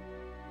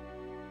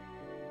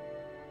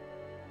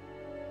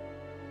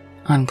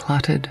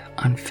 Uncluttered,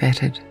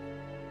 unfettered,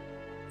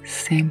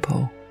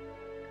 simple,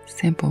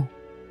 simple.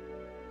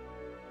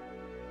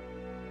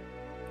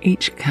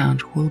 Each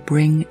count will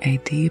bring a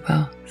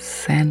deeper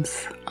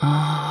sense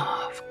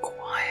of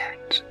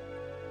quiet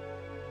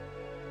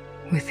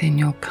within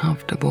your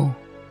comfortable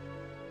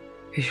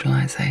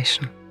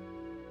visualization.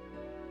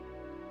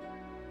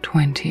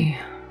 20.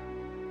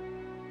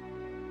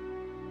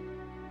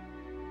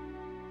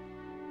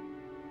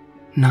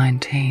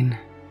 19.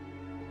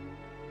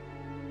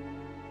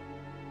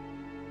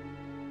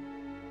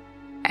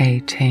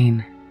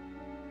 18.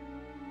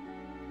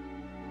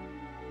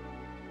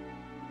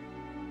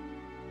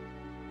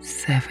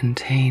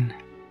 17.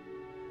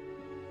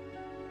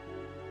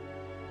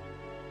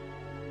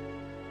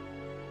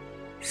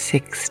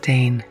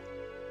 16.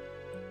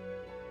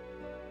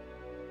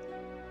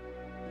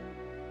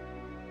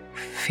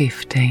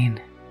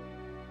 15.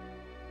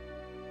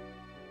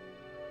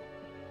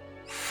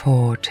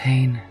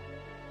 14.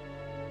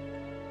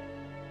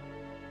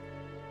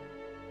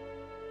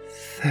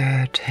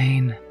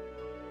 13.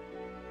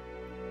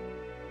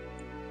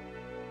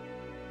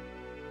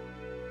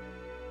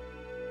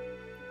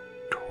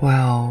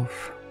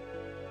 12.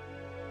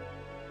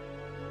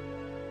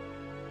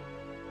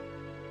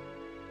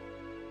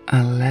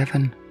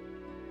 11.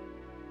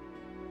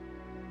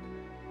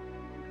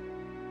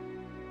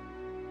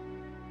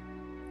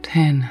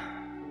 10.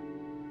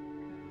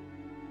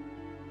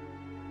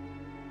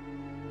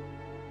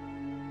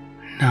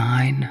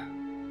 9.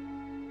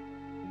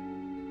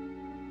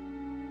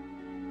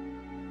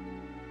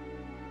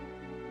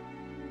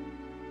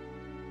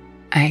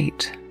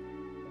 8.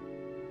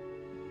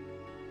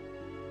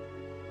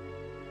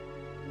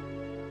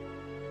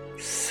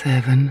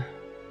 7.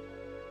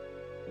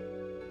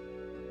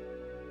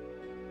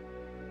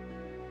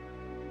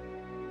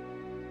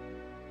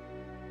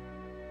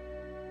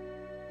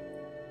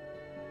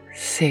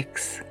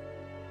 6.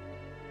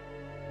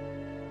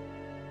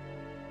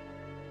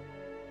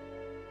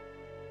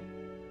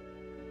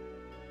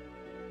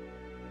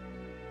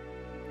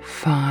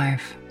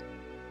 5.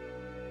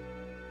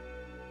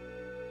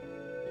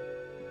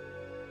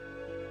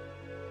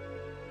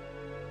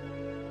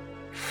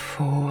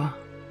 4.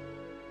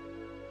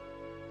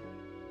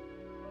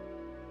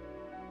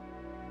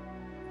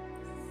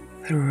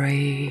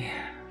 3.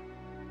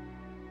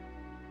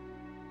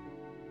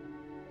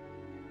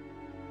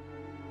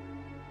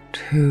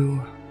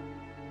 2.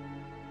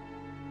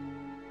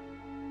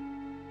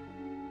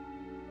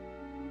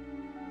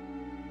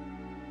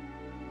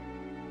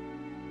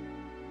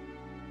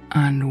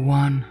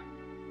 1.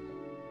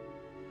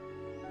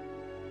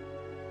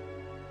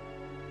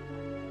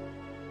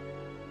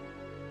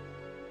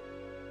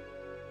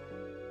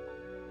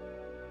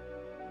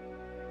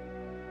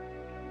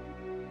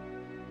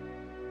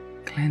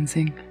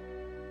 Cleansing,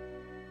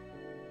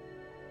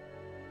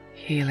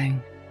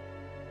 healing,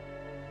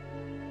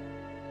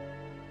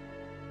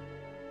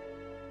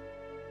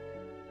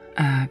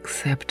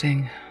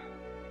 accepting,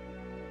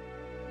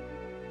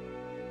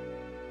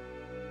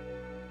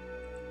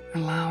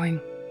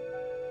 allowing,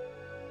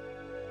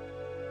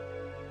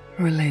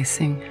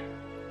 releasing,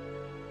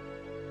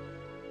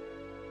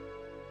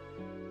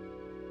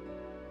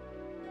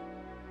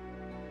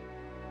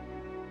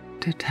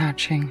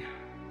 detaching,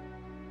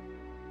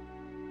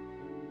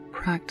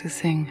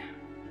 practicing,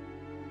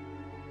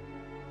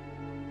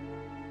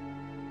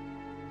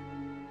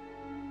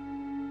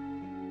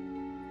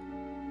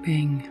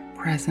 being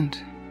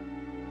present,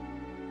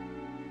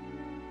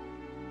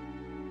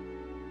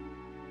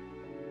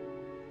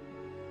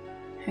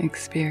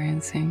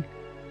 experiencing,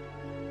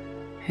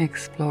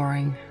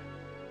 exploring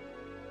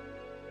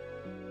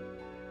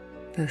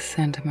the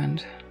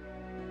sentiment,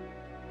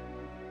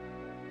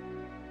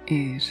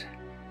 it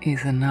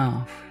is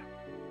enough.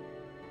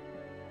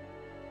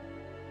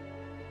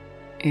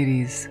 It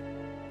is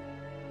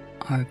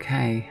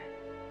okay.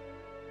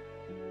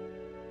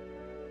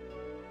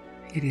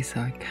 It is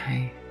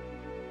okay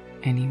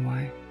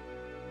anyway.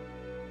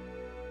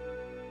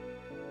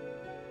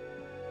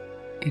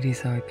 It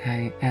is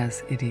okay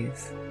as it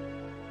is.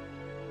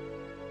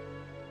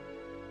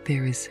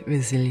 There is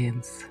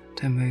resilience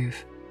to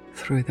move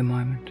through the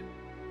moment.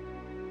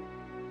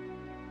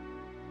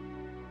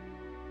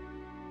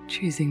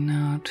 Choosing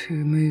now to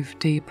move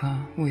deeper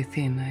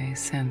within a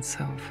sense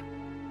of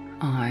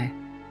I,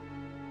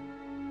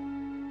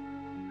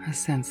 a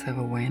sense of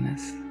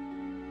awareness.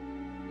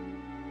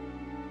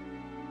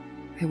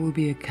 There will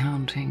be a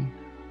counting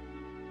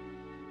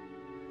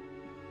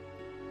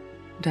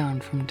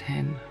down from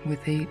 10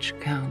 with each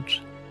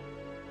count,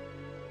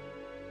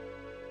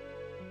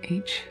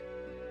 each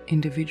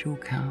individual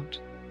count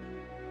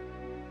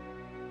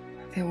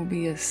there will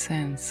be a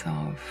sense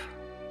of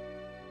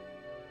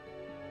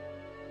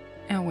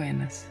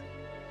awareness.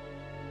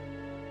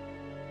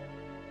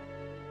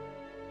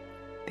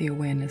 The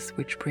awareness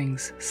which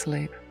brings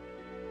sleep.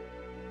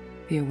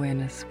 The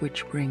awareness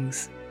which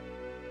brings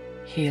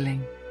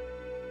healing,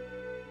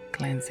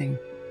 cleansing.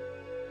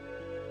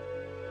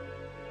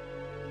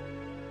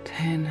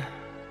 10,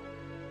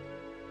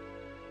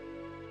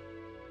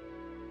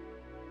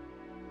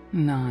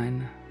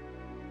 9.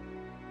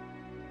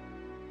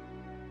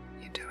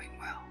 You're doing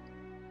well.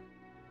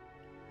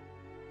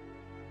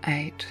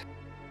 8,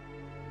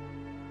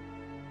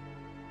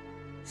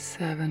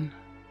 7,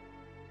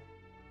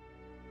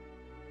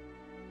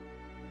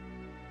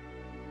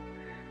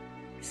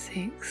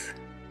 6,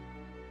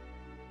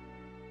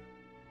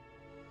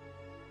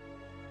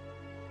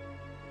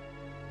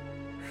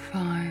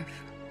 5,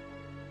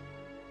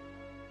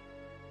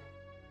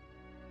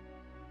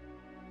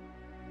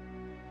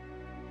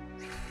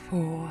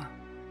 4,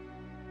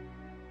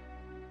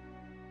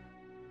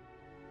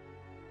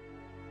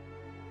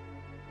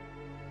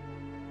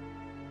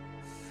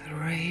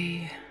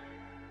 3,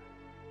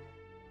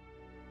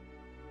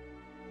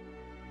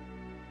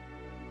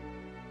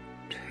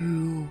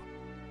 2,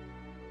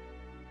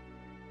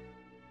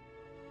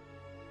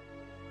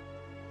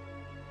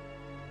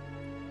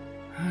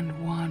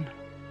 and 1.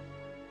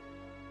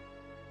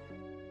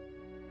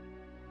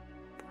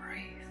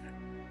 Breathe.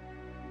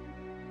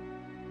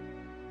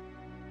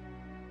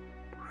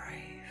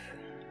 Breathe.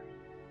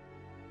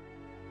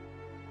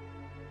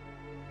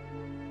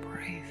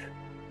 Breathe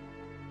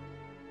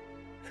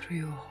through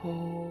your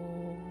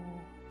whole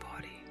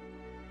body.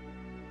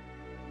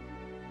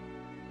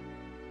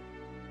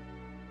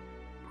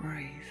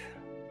 Breathe.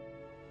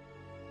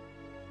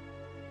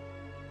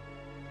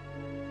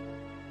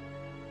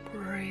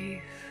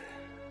 Breathe.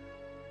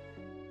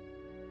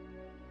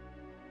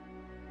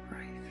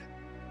 Breathe.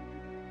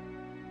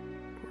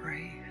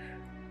 Breathe.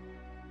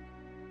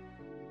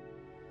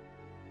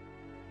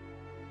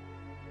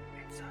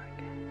 It's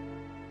okay.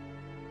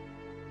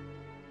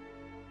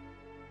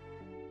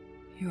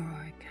 You're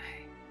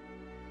okay.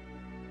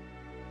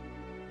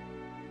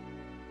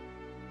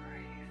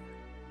 Breathe.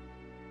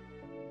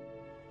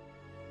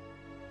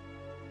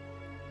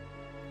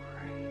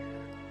 Breathe.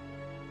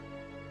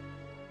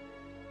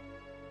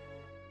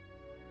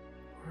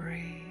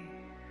 Breathe.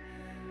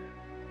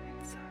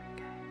 It's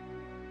okay.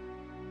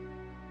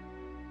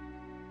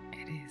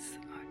 It is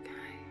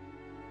okay.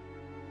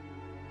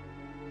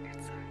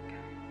 It's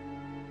okay.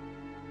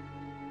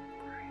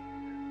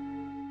 Breathe.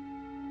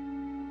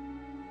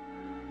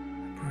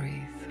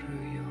 Breathe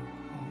through your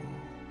whole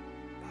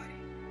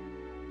body.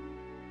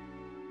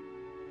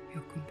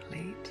 Your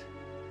complete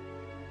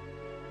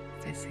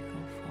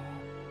physical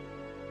form.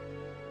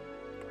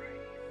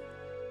 Breathe.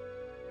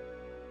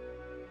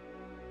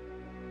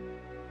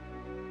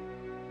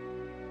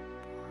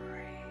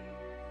 Breathe.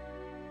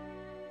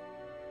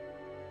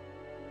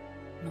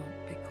 Not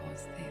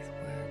because these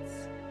words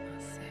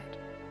are said,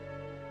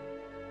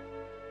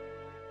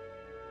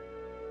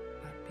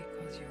 but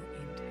because you're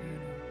in